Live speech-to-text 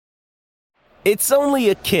It's only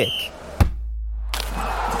a kick.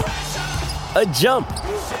 A jump.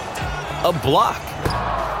 A block.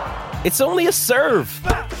 It's only a serve.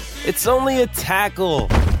 It's only a tackle.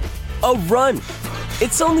 A run.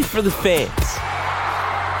 It's only for the fans.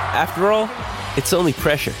 After all, it's only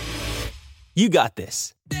pressure. You got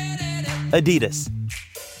this. Adidas.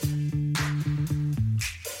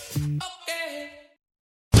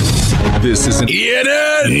 This is an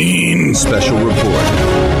ENN special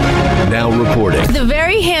report. Now reporting. The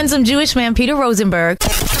very handsome Jewish man, Peter Rosenberg.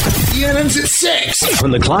 ENN's at 6.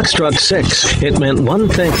 When the clock struck 6, it meant one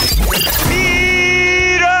thing.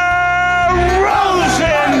 Peter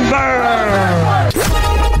Rosenberg!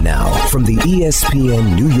 Now, from the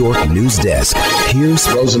ESPN New York news desk, here's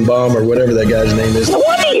Rosenbaum or whatever that guy's name is. No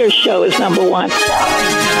wonder your show is number one.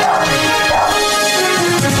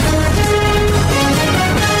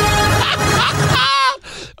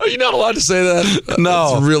 Are you not allowed to say that?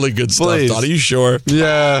 No. That's really good stuff, Please. Don. Are you sure?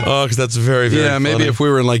 Yeah. Oh, because that's very, very Yeah, maybe funny. if we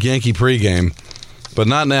were in like Yankee pregame, but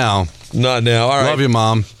not now. Not now. All right. Love you,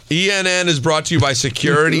 Mom. ENN is brought to you by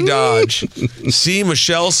Security Dodge. See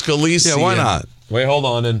Michelle Scalise. Yeah, why not? Wait, hold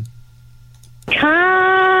on. And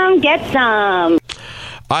Come get some.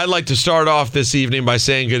 I'd like to start off this evening by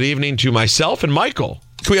saying good evening to myself and Michael.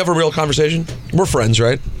 Can we have a real conversation? We're friends,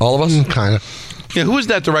 right? All of us? Kind of. Yeah, who was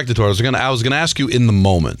that directed toward? I was gonna ask you in the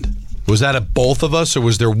moment. Was that at both of us, or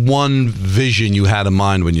was there one vision you had in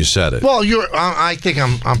mind when you said it? Well, I think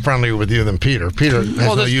I'm friendlier with you than Peter. Peter has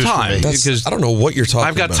no there's use time. for me. Because I don't know what you're talking about.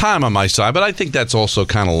 I've got time on my side, but I think that's also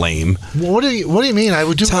kind of lame. What do you mean? I'd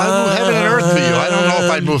move heaven and earth for you. I don't know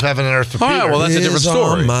if I'd move heaven and earth for All Peter. right, well, that's a different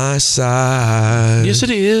story. On my side. Yes, it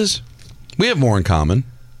is. We have more in common.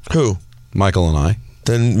 Who? Michael and I.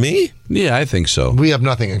 Than me? Yeah, I think so. We have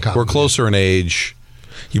nothing in common. We're closer in age.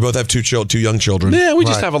 You both have two young children. Yeah, we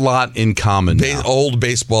just have a lot in common now.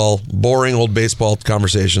 Boring old baseball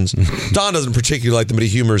conversations. Don doesn't particularly like them, but he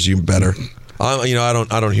humors you better. I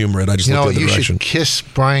don't humor it. I just look the other direction. You should kiss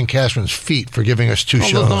Brian Cashman's feet for giving us two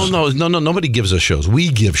shows. No. Nobody gives us shows. We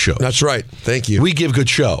give shows. That's right. Thank you. We give good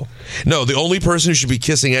show. No, the only person who should be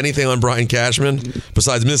kissing anything on Brian Cashman,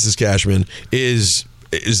 besides Mrs. Cashman, is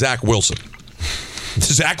Zach Wilson.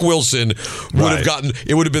 Zach Wilson would have gotten,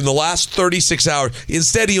 it would have been the last 36 hours.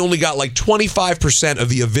 Instead, he only got like 25% of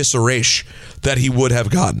the evisceration that he would have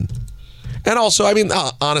gotten. And also, I mean,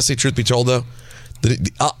 honestly, truth be told, though,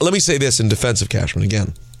 let me say this in defense of Cashman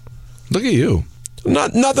again. Look at you.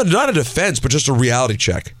 Not a defense, but just a reality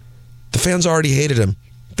check. The fans already hated him.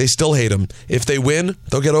 They still hate him. If they win,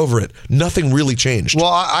 they'll get over it. Nothing really changed. Well,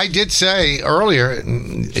 I did say earlier,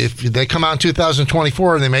 if they come out in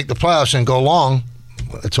 2024 and they make the playoffs and go long,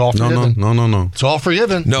 it's all forgiven. No. It's all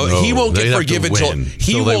forgiven. No, he won't get forgiven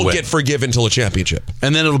until get forgiven until a championship.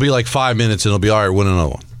 And then it'll be like 5 minutes, and it'll be all right. Win another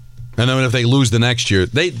one. And then if they lose the next year,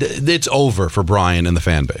 it's over for Brian and the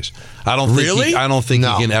fan base. I don't think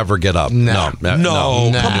he can ever get up. No, come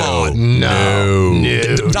on,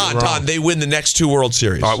 no. Don, they win the next two World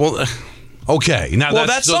Series. All right, well, okay. Now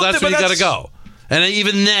that's where you got to go. And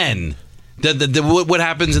even then, what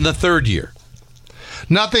happens in the third year?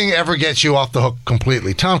 Nothing ever gets you off the hook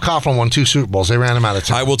completely. Tom Coughlin won 2 Super Bowls. They ran him out of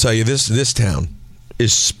town. I will tell you, this town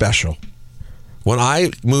is special. When I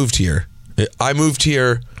moved here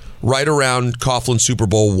right around Coughlin Super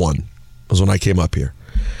Bowl 1 was when I came up here.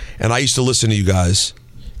 And I used to listen to you guys,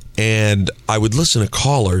 and I would listen to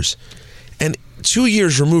callers, and 2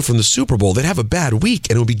 years removed from the Super Bowl, they'd have a bad week,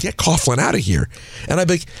 and it would be, get Coughlin out of here. And I'd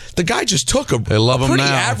be like, the guy just took a pretty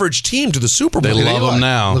average team to the Super Bowl. They love him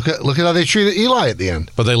now. Look at how they treated Eli at the end.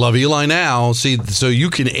 But they love Eli now. See, so you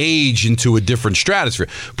can age into a different stratosphere.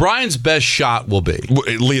 Brian's best shot will be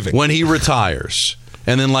leaving when he retires.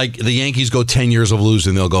 And then, like, the Yankees go 10 years of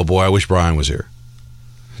losing, they'll go, boy, I wish Brian was here.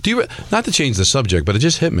 Not to change the subject, but it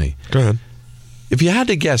just hit me. Go ahead. If you had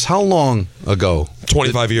to guess, how long ago?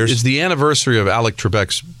 25 years. Is the anniversary of Alec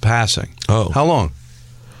Trebek's passing. Oh. How long?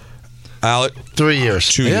 Alec? 3 years.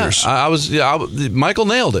 2 years. Michael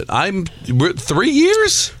nailed it. 3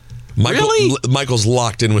 years? Really? Michael's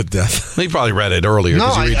locked in with death. He probly read it earlier No,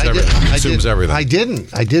 because he reads everything. He consumes everything. I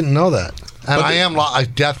didn't know that.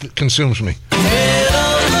 And death consumes me. That's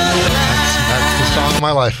the song of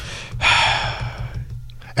my life.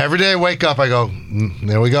 Every day I wake up, I go,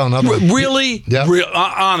 there we go, another one. Really? Yeah.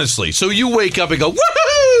 Honestly. So you wake up and go,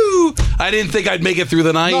 woohoo! I didn't think I'd make it through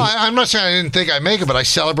the night. No, I'm not saying I didn't think I'd make it, but I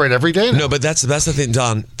celebrate every day now. No, but that's the thing,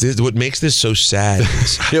 Don. What makes this so sad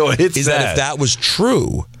is It's that if that was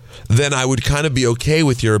true, then I would kind of be okay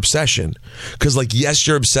with your obsession. Because, like, yes,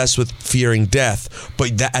 you're obsessed with fearing death,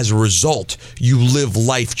 but that as a result, you live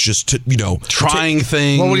life just to, trying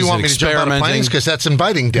things. Well, what do you want me to jump out of planes? Because that's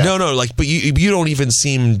inviting death. No, like, but you don't even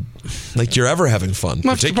seem like you're ever having fun.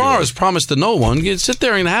 Well, tomorrow is promised to no one. You sit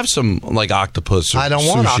there and have some, like, octopus or I don't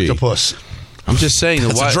want sushi. octopus. I'm just saying.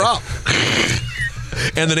 That's a drop.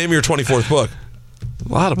 And the name of your 24th book.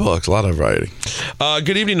 A lot of books, a lot of writing.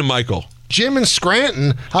 Good evening to Michael. Jim in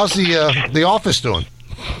Scranton, how's the office doing?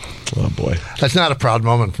 Oh, boy. That's not a proud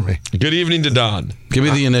moment for me. Good evening to Don. Give me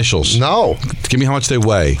the initials. No. Give me how much they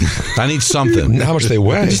weigh. I need something. How much they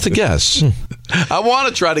weigh? Just a guess. I want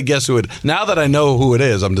to try to guess who it. Now that I know who it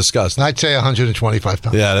is, I'm disgusted. I'd say 125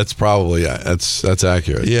 pounds. Yeah, that's probably that's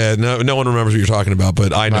accurate. Yeah, no one remembers what you're talking about,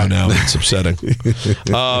 but I know now. It's upsetting.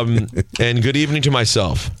 And good evening to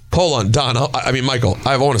myself. Hold on, Don. Michael,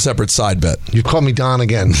 I want a separate side bet. You called me Don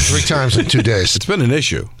again 3 times in 2 days. It's been an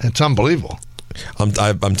issue. It's unbelievable. I'm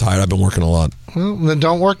tired. I've been working a lot. Well, then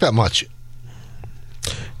don't work that much.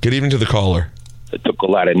 Good evening to the caller. It took a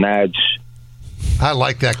lot of nods. I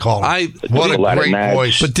like that caller. What a great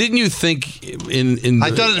voice. But didn't you think in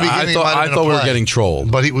I thought at the beginning I thought we were getting trolled.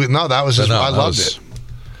 But that was I loved it.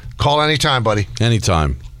 Call anytime, buddy.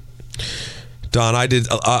 Anytime. Don, I did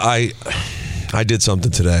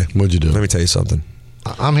something today. What'd you do? Let me tell you something.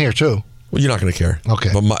 I'm here too. Well, you're not going to care. Okay.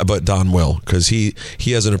 But Don will, because he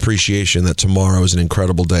has an appreciation that tomorrow is an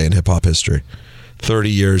incredible day in hip-hop history. 30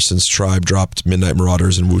 years since Tribe dropped Midnight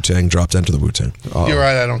Marauders and Wu-Tang dropped Enter the Wu-Tang. You're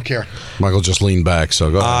right, I don't care. Michael just leaned back,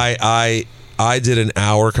 so go ahead. I did an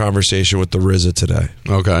hour conversation with the RZA today.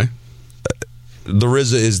 Okay. The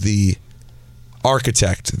RZA is the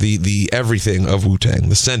architect, the everything of Wu-Tang,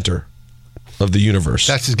 the center of the universe.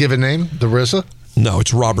 That's his given name, the RZA? No,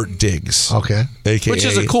 it's Robert Diggs. Okay. AKA, which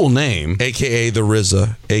is a cool name. AKA the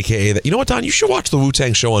RZA, AKA that. You know what, Don? You should watch the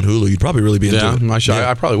Wu-Tang show on Hulu. You'd probably really be into it.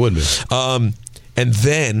 I probably would be. And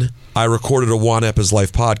then I recorded a Juan Eppa's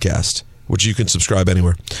Life podcast, which you can subscribe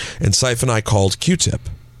anywhere. And Syph and I called Q-Tip,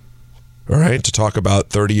 all right, to talk about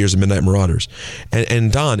 30 years of Midnight Marauders.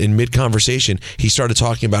 And Don, in mid-conversation, he started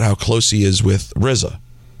talking about how close he is with RZA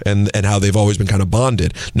and how they've always been kind of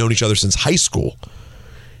bonded, known each other since high school.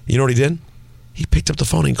 You know what he did? He picked up the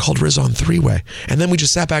phone and called RZA on three-way. And then we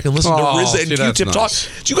just sat back and listened to RZA and Q-Tip talk.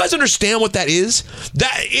 Do you guys understand what that is?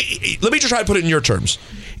 Let me just try to put it in your terms.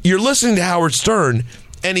 You're listening to Howard Stern,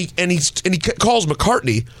 and he calls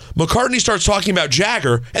McCartney. McCartney starts talking about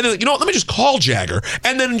Jagger, and then, you know what, let me just call Jagger.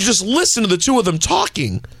 And then you just listen to the two of them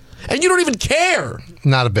talking. And you don't even care.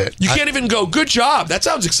 Not a bit. You can't even go, good job. That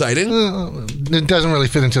sounds exciting. It doesn't really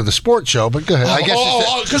fit into the sports show, but go ahead. I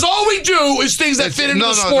guess because all we do is things that fit into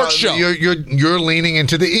the sports show. You're leaning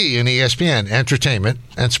into the E in ESPN, entertainment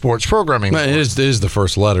and sports programming. It is the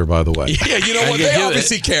first letter, by the way. Yeah, you know what? They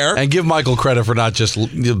obviously care. And give Michael credit for not just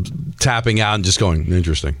tapping out and just going,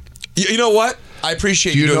 interesting. You know what? I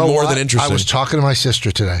appreciate you doing more than interesting. I was talking to my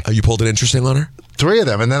sister today. You pulled an interesting on her? 3 of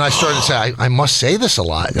them, and then I started to say, I must say this a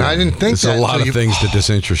lot. And I didn't think There's a lot of things that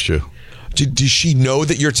disinterest you. Does she know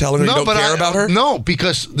that you're telling her you don't care about her? No,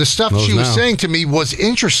 because the stuff she was saying to me was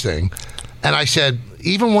interesting. And I said,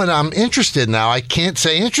 even when I'm interested now, I can't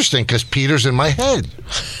say interesting because Peter's in my head.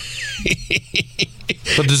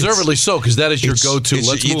 But deservedly so, because that is your go-to.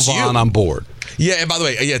 Let's move on. I'm bored. Yeah, and by the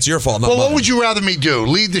way, it's your fault. Well, what would you rather me do?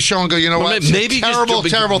 Lead the show and go, you know what? Maybe terrible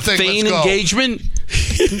thing. Feign engagement?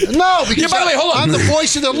 No, because by the way, hold on. I'm the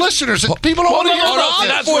voice of the listeners. People don't want to hear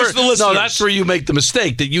about this. That's where you make the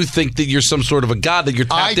mistake, that you think that you're some sort of a god, that you're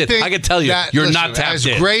tapped in. I can tell you, you're not tapped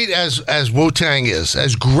in. As great as Wu-Tang is,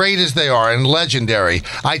 as great as they are and legendary,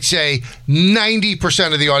 I'd say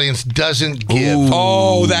 90% of the audience doesn't give.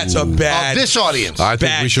 Oh, that's a bad... this audience. I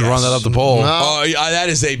think we should run that up the poll. No. Oh, that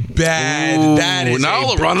is a bad... Run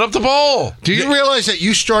it up the poll. Do you realize that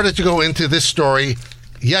you started to go into this story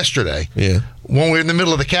yesterday? Yeah. When we were in the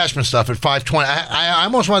middle of the Cashman stuff at 5:20, I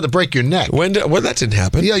almost wanted to break your neck. When that didn't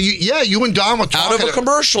happen. Yeah, you and Don were talking out of a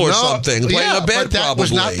commercial or something, playing a bed. But that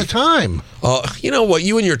was not the time. You know what?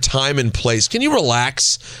 You and your time and place. Can you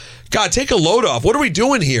relax? God, take a load off. What are we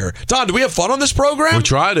doing here, Don? Do we have fun on this program? We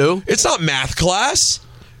try to. It's not math class.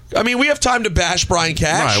 I mean, we have time to bash Brian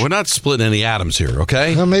Cash. Right, we're not splitting any atoms here,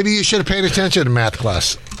 okay? Well, maybe you should have paid attention to math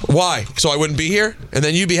class. Why? So I wouldn't be here? And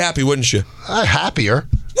then you'd be happy, wouldn't you? Happier.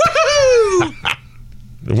 Woohoo!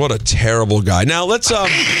 What a terrible guy. Now, let's... you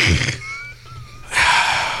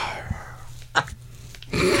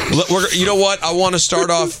know what? I want to start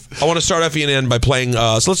off ENN by playing...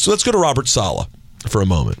 so let's go to Robert Saleh for a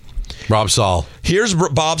moment. Rob Saleh. Here's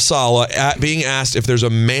Bob Saleh being asked if there's a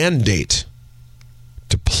mandate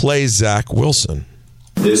to play Zach Wilson.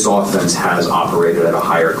 this offense has operated at a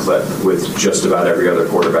higher clip with just about every other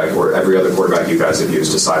quarterback you guys have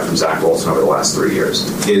used aside from Zach Wilson over the last 3 years.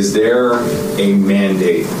 Is there a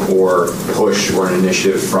mandate or push or an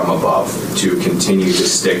initiative from above to continue to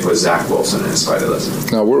stick with Zach Wilson in spite of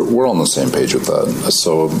this? No, we're on the same page with that.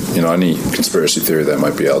 So, any conspiracy theory that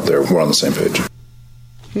might be out there, we're on the same page.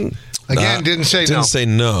 Again, didn't say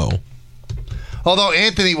no. Although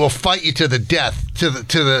Anthony will fight you to the death, to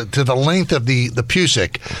the length of the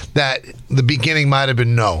Pusick, that the beginning might have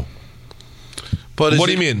been no. But what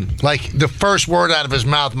do you mean? Like the first word out of his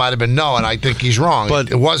mouth might have been no, and I think he's wrong.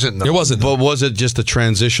 But it wasn't no. It wasn't. But was it just a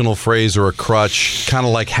transitional phrase or a crutch, kind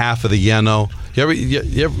of like half of the no?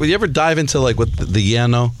 You ever dive into like what the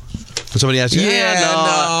no? When somebody asks you,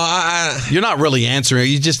 you're not really answering.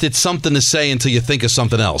 It's something to say until you think of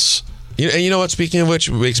something else. You know what? Speaking of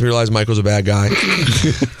which, makes me realize Michael's a bad guy.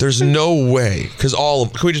 There's no way, because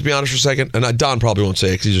can we just be honest for a second? And Don probably won't say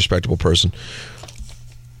it because he's a respectable person.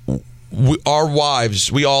 Our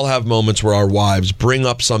wives, we all have moments where our wives bring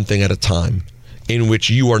up something at a time in which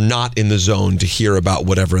you are not in the zone to hear about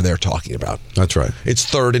whatever they're talking about. That's right. It's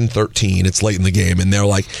 3rd and 13. It's late in the game, and they're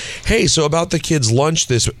like, "Hey, so about the kids'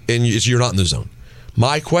 lunch and you're not in the zone."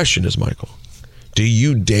 My question is, Michael, do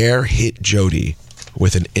you dare hit Jody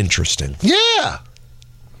with an interesting? Yeah.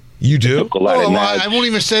 You do? I won't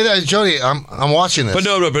even say that. Jody, I'm watching this.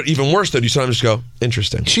 But even worse, though, you sometimes just go,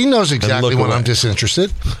 interesting. She knows exactly when I'm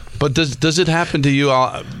disinterested. But does it happen to you?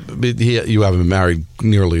 You haven't been married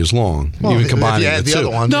nearly as long. Well, even combining the two. Other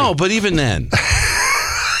one, no, but even then.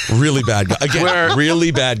 Really bad guy. Again,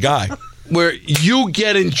 really bad guy. Where you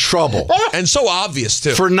get in trouble. And so obvious,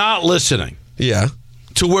 too. For not listening. Yeah.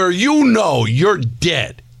 To where you're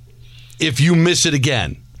dead if you miss it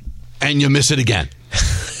again. And you miss it again.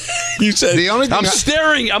 You said the only thing I'm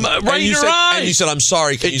staring. I'm right in your eyes. And you said, "I'm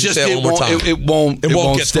sorry. Can you just say it one more time?" It won't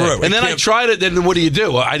get through. And then I tried it. Then what do you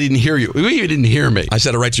do? I didn't hear you. You didn't hear me. I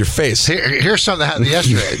said it right to your face. Here's something that happened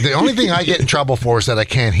yesterday. The only thing I get in trouble for is that I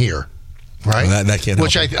can't hear. Right. Well, that can't.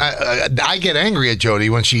 Which I get angry at Jody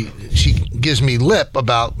when she gives me lip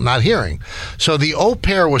about not hearing. So the au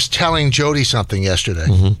pair was telling Jody something yesterday,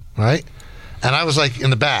 right? And I was like in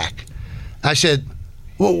the back. I said,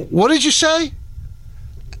 "Well, what did you say?"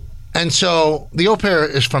 And so the au pair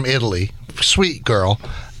is from Italy, sweet girl.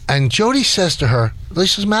 And Jody says to her, at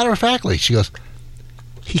least as a matter of factly, she goes,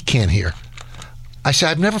 "He can't hear." I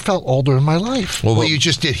said, "I've never felt older in my life." Well, you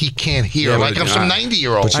just did. He can't hear. Like I'm some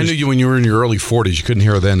 90-year-old. I knew you when you were in your early 40s. You couldn't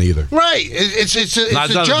hear then either. Right. It's a job. Not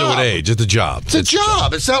to do with age. It's a job. It's a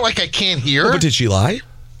job. It's not like I can't hear. Well, but did she lie?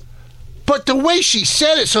 But the way she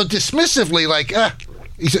said it so dismissively, like,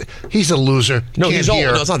 he's a loser. No, can't he's hear.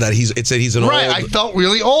 old. No, it's not that. He's an old. Right. I felt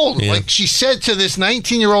really old. Yeah. Like she said to this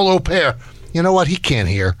 19-year-old au pair, "You know what? He can't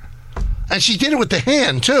hear." And she did it with the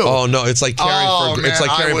hand too. Oh no! It's like caring for. Man, it's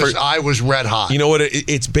like caring I was red hot. You know what?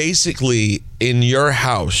 It's basically in your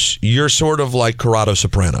house. You're sort of like Corrado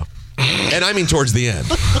Soprano, and I mean towards the end,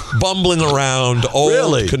 bumbling around,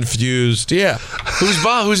 old, confused. Yeah.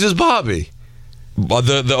 Who's his Bobby?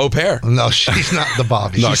 The au pair. No, she's not the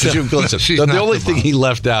Bobby. No, listen. The only thing he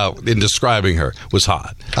left out in describing her was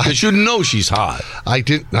hot. Because you know she's hot. I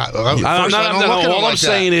didn't. All I'm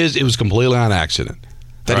saying is it was completely on accident.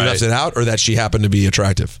 That he left it out, or that she happened to be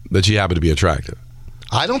attractive? That she happened to be attractive.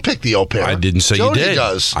 I don't pick the au pair. I didn't say Jody you did.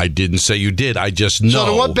 Does. I didn't say you did. I just know. So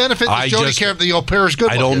to what benefit does Jody care if the au pair is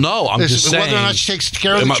good? I don't know. I'm just saying. Whether or not she takes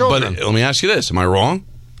care of the children. But let me ask you this. Am I wrong?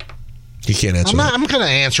 He can't answer that. I'm going to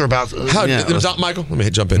answer about... Michael, let me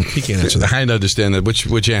jump in. He can't answer that. I understand that.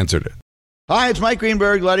 Which answered it? Hi, it's Mike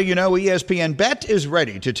Greenberg letting you know ESPN Bet is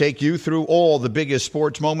ready to take you through all the biggest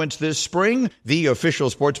sports moments this spring. The official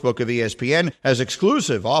sportsbook of ESPN has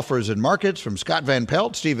exclusive offers and markets from Scott Van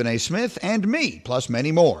Pelt, Stephen A. Smith, and me, plus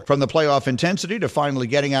many more. From the playoff intensity to finally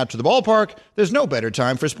getting out to the ballpark, there's no better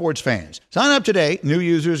time for sports fans. Sign up today. New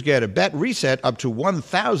users get a bet reset up to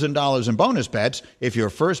 $1,000 in bonus bets if your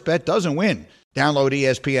first bet doesn't win. Download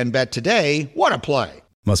ESPN Bet today. What a play.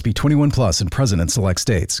 Must be 21 plus and present in select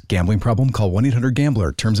states. Gambling problem? Call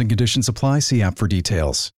 1-800-GAMBLER. Terms and conditions apply. See app for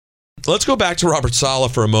details. Let's go back to Robert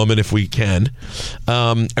Saleh for a moment if we can.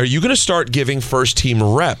 Are you going to start giving first-team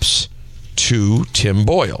reps to Tim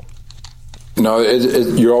Boyle? No,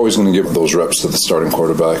 you're always going to give those reps to the starting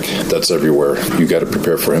quarterback. That's everywhere. You got to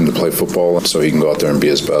prepare for him to play football so he can go out there and be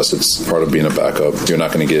his best. It's part of being a backup. You're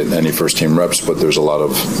not going to get any first-team reps, but there's a lot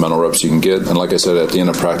of mental reps you can get. And like I said, at the end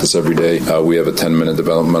of practice every day, we have a 10-minute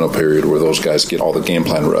developmental period where those guys get all the game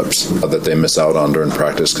plan reps that they miss out on during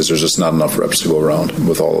practice because there's just not enough reps to go around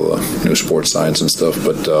with all of the new sports science and stuff.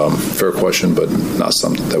 But fair question, but not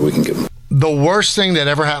something that we can give them. The worst thing that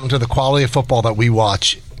ever happened to the quality of football that we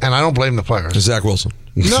watch, and I don't blame the players. Zach Wilson.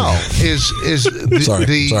 No, is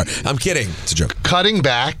sorry. I'm kidding. It's a joke. Cutting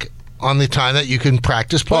back on the time that you can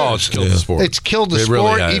practice players. Oh, it's killed the sport. It's killed the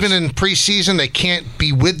sport. Really even in preseason, they can't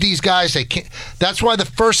be with these guys. They can't. That's why the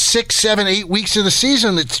first 6, 7, 8 weeks of the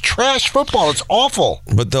season, it's trash football. It's awful.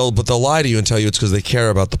 But they'll lie to you and tell you it's because they care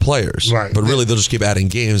about the players. Right. But really, they'll just keep adding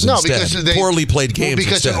games instead. Because they poorly played games.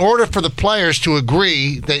 Because instead. in order for the players to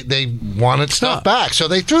agree, they wanted stuff back, so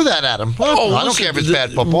they threw that at them. Well, I don't care if it's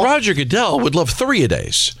bad football. Roger Goodell would love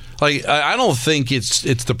 3-a-days. Like, I don't think it's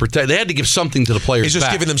the protect. They had to give something to the players. He's just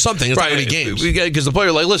back. giving them something. It's not any games. Because the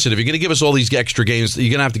player, like, listen, if you're going to give us all these extra games,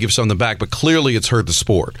 you're going to have to give something back. But clearly, it's hurt the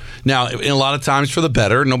sport. Now, a lot of times for the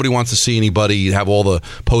better. Nobody wants to see anybody have all the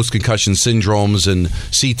post-concussion syndromes and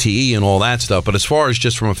CTE and all that stuff. But as far as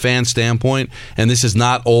just from a fan standpoint, and this is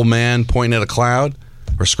not old man pointing at a cloud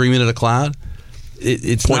or screaming at a cloud,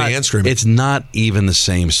 it's pointing and screaming. It's not even the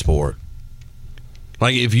same sport.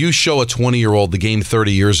 Like, if you show a 20-year-old the game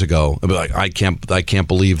 30 years ago, I'll be like, I can't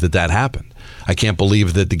believe that happened. I can't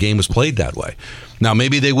believe that the game was played that way. Now,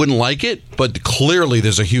 maybe they wouldn't like it, but clearly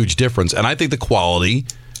there's a huge difference. And I think the quality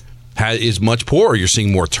is much poorer. You're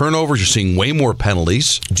seeing more turnovers. You're seeing way more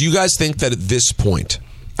penalties. Do you guys think that at this point,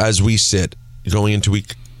 as we sit, going into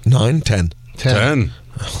week 9, 10? 10.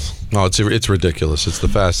 No, it's ridiculous. It's the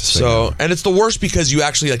fastest thing ever. And it's the worst because you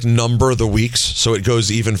actually number the weeks, so it goes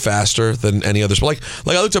even faster than any other sport.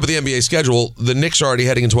 Like I looked up at the NBA schedule. The Knicks are already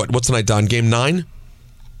heading into what's tonight, Don? Game 9?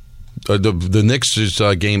 The Knicks is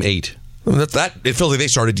game 8. It feels like they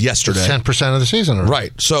started yesterday. It's 10% of the season. Already.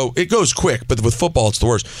 Right. So it goes quick, but with football, it's the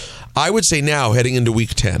worst. I would say now, heading into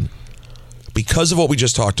week 10, because of what we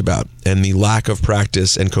just talked about and the lack of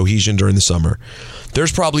practice and cohesion during the summer,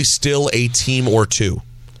 there's probably still a team or two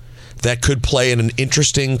that could play in an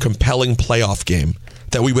interesting, compelling playoff game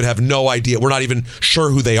that we would have no idea. We're not even sure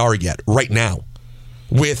who they are yet, right now,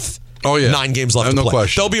 with 9 games left to play.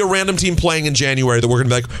 Question. There'll be a random team playing in January that we're going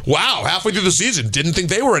to be like, wow, halfway through the season, didn't think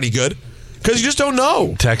they were any good. Because you just don't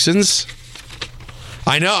know. Texans?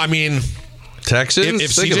 I know, I mean... Texans?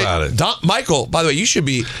 If Think CJ, about it. Michael, by the way, you should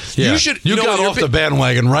be... Yeah. You got off the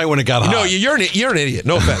bandwagon right when it got hot. No, you're an idiot.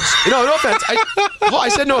 No offense. No offense. I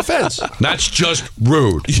said no offense. That's just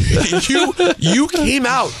rude. You came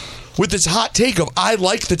out with this hot take of I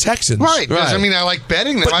like the Texans. Right. I mean, I like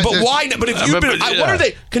betting them. But why not? But if you've been... What are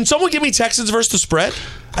they? Can someone give me Texans versus the spread?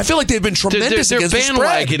 I feel like they've been tremendous their against the spread.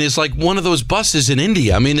 bandwagon is like one of those buses in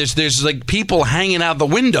India. I mean, there's like people hanging out the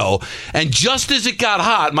window, and just as it got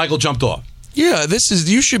hot, Michael jumped off. Yeah,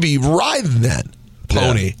 you should be riding that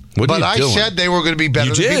pony. Yeah. But I said they were going to be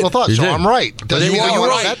better than people thought, so I'm right. But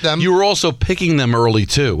you were also picking them early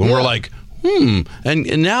too, and we're like,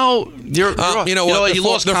 and now you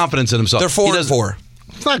lost confidence in himself. They're 4-4.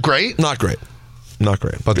 It's not great. Not great.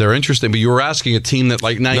 But they're interesting. But you were asking a team that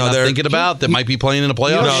now you're not thinking about that might be playing in a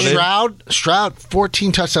playoff. Stroud,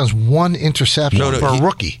 14 touchdowns, 1 interception for a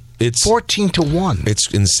rookie. It's 14-1.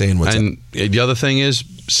 It's insane. The other thing is,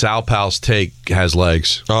 Sal Powell's take has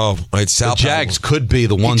legs. Oh, it's Sal The Jags could be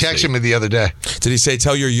the one. He texted me the other day. Did he say,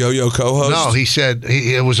 tell your yo-yo co-host? No, he said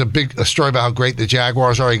it was a story about how great the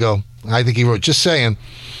Jaguars are. I think he wrote, just saying.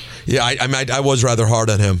 Yeah, I was rather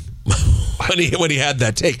hard on him when he had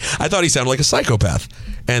that take. I thought he sounded like a psychopath.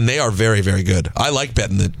 And they are very, very good. I like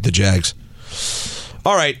betting the Jags.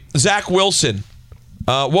 All right, Zach Wilson.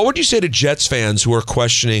 What would you say to Jets fans who are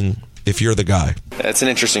questioning if you're the guy? That's an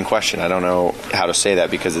interesting question. I don't know how to say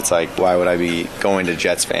that because it's like, why would I be going to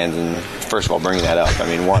Jets fans and first of all bringing that up? I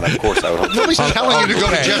mean, one, of course, I would hope. Nobody's telling you to go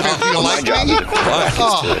to Jets fans. My job as a quarterback is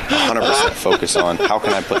to 100% focus on how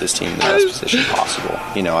can I put this team in the best position possible.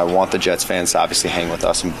 I want the Jets fans to obviously hang with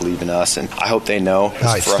us and believe in us, and I hope they know. All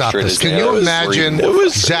right, stop this. Can you imagine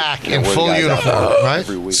Zach in full uniform, right?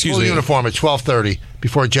 Full uniform at 12:30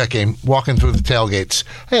 before a Jet game, walking through the tailgates.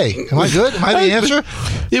 Hey, am I good? Am I the answer?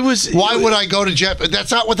 Why would I go to Jet?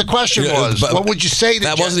 That's not what the question was. What would you say to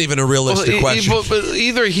that Jet? wasn't even a realistic question. But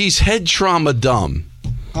either he's head trauma dumb.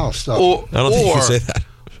 Oh, stop. I don't think you can say that.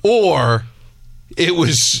 Or it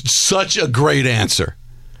was such a great answer.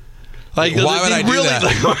 Like, why would I do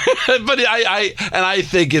that? But I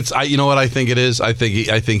think it's. You know what I think it is? I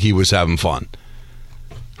think he was having fun.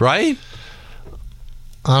 Right?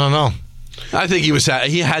 I don't know. I think he was.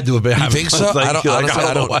 He had to have been. You think so? I don't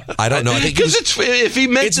know. I think because if he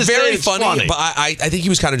meant to very say it's funny, but I think he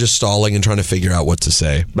was kind of just stalling and trying to figure out what to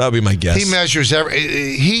say. That would be my guess. He measures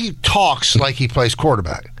he talks like he plays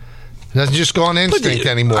quarterback. It doesn't just go on instinct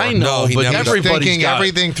anymore. I know, no, but he's everybody's thinking got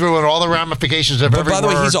everything through and all the ramifications of every By the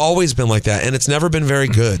way, word. he's always been like that, and it's never been very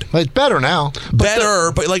good. It's better now. But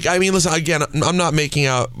listen, again, I'm not making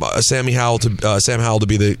out Sam Howell to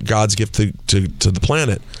be the God's gift to the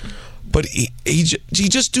planet. But he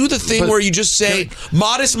just do the thing where you just say,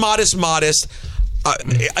 modest.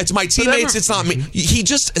 It's my teammates. It's not me.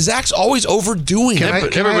 Zach's always overdoing it.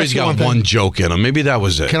 Everybody's got one joke in him. Maybe that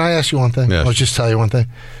was it. Can I ask you one thing? Yes. I'll just tell you one thing.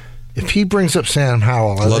 If he brings up Sam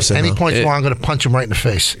Howell at any point tomorrow, I'm going to punch him right in the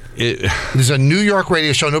face. There's a New York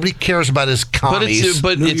radio show. Nobody cares about his commies.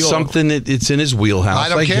 But it's something that it's in his wheelhouse. I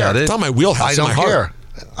don't care. It's not my wheelhouse. I don't care.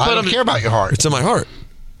 I don't care about your heart. It's in my heart,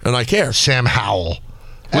 and I care. Sam Howell.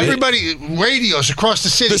 Everybody, radios across the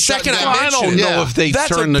city. The second I don't know if they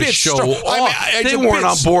turn the show off. They weren't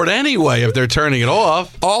on board anyway if they're turning it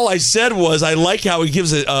off. All I said was I like how he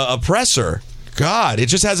gives a presser. God, it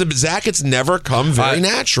just has Zach. It's never come very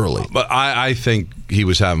naturally. But I think he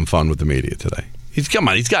was having fun with the media today. He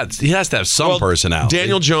has to have some personality.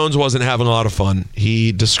 Daniel Jones wasn't having a lot of fun.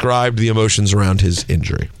 He described the emotions around his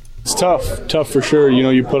injury. It's tough for sure.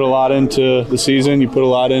 You put a lot into the season, you put a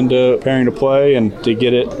lot into preparing to play, and to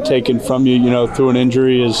get it taken from you, through an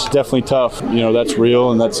injury is definitely tough. That's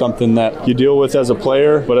real, and that's something that you deal with as a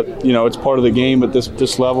player. But it's part of the game at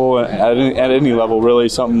this level, at any level, really,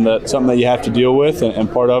 something that you have to deal with,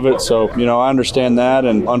 and part of it. So I understand that,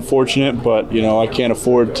 and unfortunate, but I can't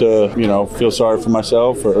afford to feel sorry for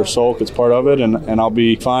myself or sulk. It's part of it, and I'll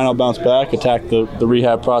be fine. I'll bounce back, attack the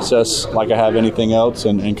rehab process like I have anything else,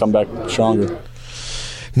 and come back stronger.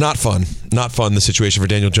 Not fun, the situation for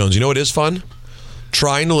Daniel Jones. You know what is fun?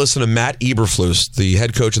 Trying to listen to Matt Eberflus, the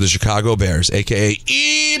head coach of the Chicago Bears, a.k.a.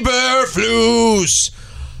 Eberflus,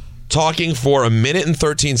 talking for 1 minute and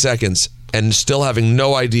 13 seconds and still having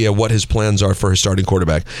no idea what his plans are for his starting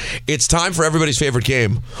quarterback. It's time for everybody's favorite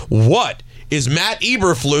game. What is Matt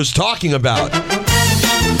Eberflus talking about?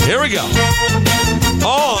 Here we go.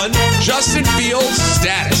 On Justin Fields'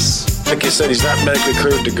 status. Like you said, he's not medically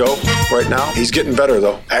cleared to go right now. He's getting better,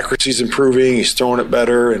 though. Accuracy's improving. He's throwing it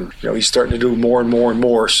better, and he's starting to do more and more and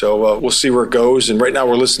more. So we'll see where it goes. And right now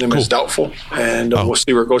we're listing him as doubtful, and we'll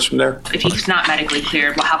see where it goes from there. If he's not medically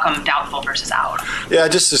cleared, well, how come doubtful versus out? Yeah,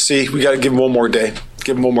 just to see. We got to give him one more day.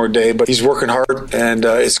 But he's working hard, and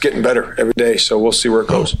it's getting better every day. So we'll see where it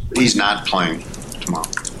goes. He's not playing tomorrow.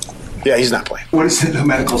 Yeah, he's not playing. What is the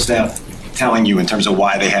medical staff telling you in terms of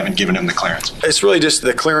why they haven't given him the clearance? It's really just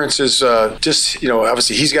the clearance is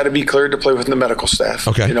obviously he's got to be cleared to play within the medical staff.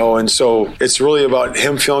 Okay. And so it's really about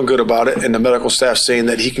him feeling good about it and the medical staff saying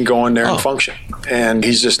that he can go in there and function. And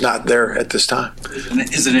he's just not there at this time.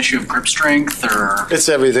 Is it an issue of grip strength or? It's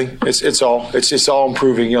everything. It's all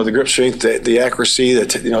improving. The grip strength, the accuracy,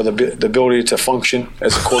 the ability to function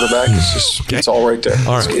as a quarterback. It's all right there.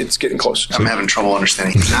 All right. It's getting close. I'm having trouble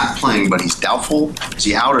understanding. He's not playing, but he's doubtful. Is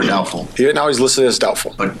he out or doubtful? Now he's listed as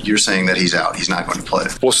doubtful. But you're saying that he's out. He's not going to play.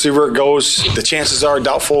 We'll see where it goes. The chances are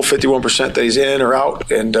doubtful, 51% that he's in or out,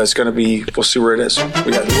 and it's going to be, we'll see where it is.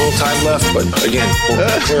 We got a little time left, but again,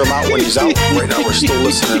 we'll clear him out when he's out. Right now we're still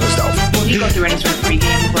listing him as doubtful. Will he go through any sort of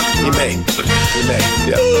pregame work tomorrow? He may.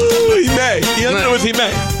 Yeah. He may. He ended it with he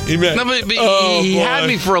may. He may. No, but he had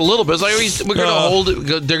me for a little bit. It's like, we're going to hold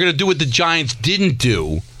it. They're going to do what the Giants didn't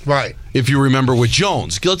do. Right. If you remember with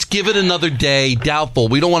Jones. Let's give it another day. Doubtful.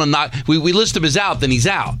 We don't want to not. We list him as out, then he's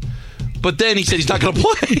out. But then he said he's not going to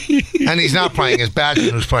play. And he's not playing. It's Badgent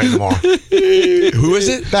who's playing tomorrow. Who is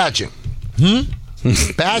it? Badgent.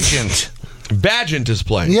 Badgent. Badgent is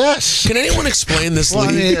playing. Yes. Can anyone explain this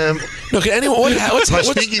league? No, can anyone? What's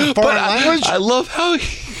speaking foreign language? I love how it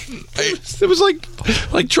was like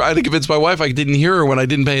trying to convince my wife I didn't hear her when I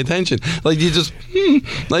didn't pay attention. Like you just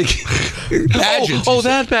Badgent. Oh,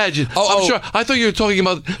 that Badgent. I'm sure. I thought you were talking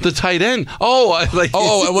about the tight end. And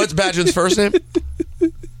what's Badgent's first name? I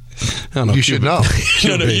don't know. You should know.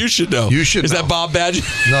 No, you should know. You should. Is know. that Bob Badgent?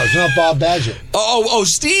 No, it's not Bob Badgent. Oh,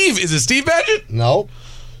 Steve. Is it Steve Badgent? Nope.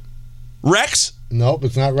 Rex? Nope,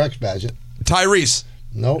 it's not Rex Badgent. Tyrese?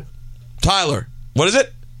 Nope. Tyler? What is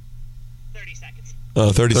it? 30 seconds.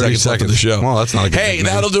 Oh, 30 seconds left of the show. Well, that's not a good Hey,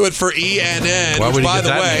 nickname. that'll do it for ENN. Why would which, you by get the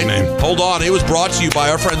that way, nickname? hold on. It was brought to you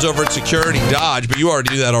by our friends over at Security Dodge, but you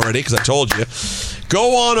already knew that already because I told you.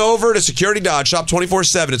 Go on over to Security Dodge. Shop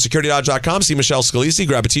 24/7 at securitydodge.com. See Michelle Scalisi.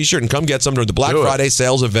 Grab a T-shirt and come get some during the Black Friday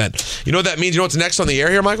sales event. You know what that means? You know what's next on the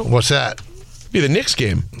air here, Michael? What's that? Be the Knicks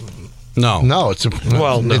game. No, it's Dan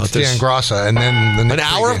Grassa, and then the next an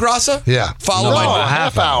hour of Grassa. Yeah, followed by a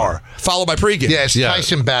half hour, followed by pregame. Yes,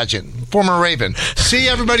 Tyson Badgett, former Raven. See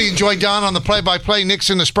everybody. Enjoy Don on the play-by-play. Knicks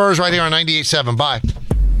and the Spurs right here on 98.7. Bye.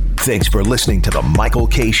 Thanks for listening to the Michael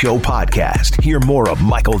K. Show podcast. Hear more of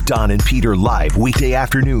Michael, Don, and Peter live weekday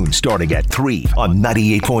afternoon starting at 3 on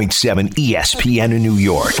 98.7 ESPN in New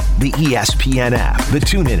York, the ESPN app, the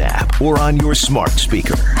TuneIn app, or on your smart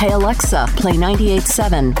speaker. Hey Alexa, play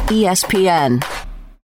 98.7 ESPN.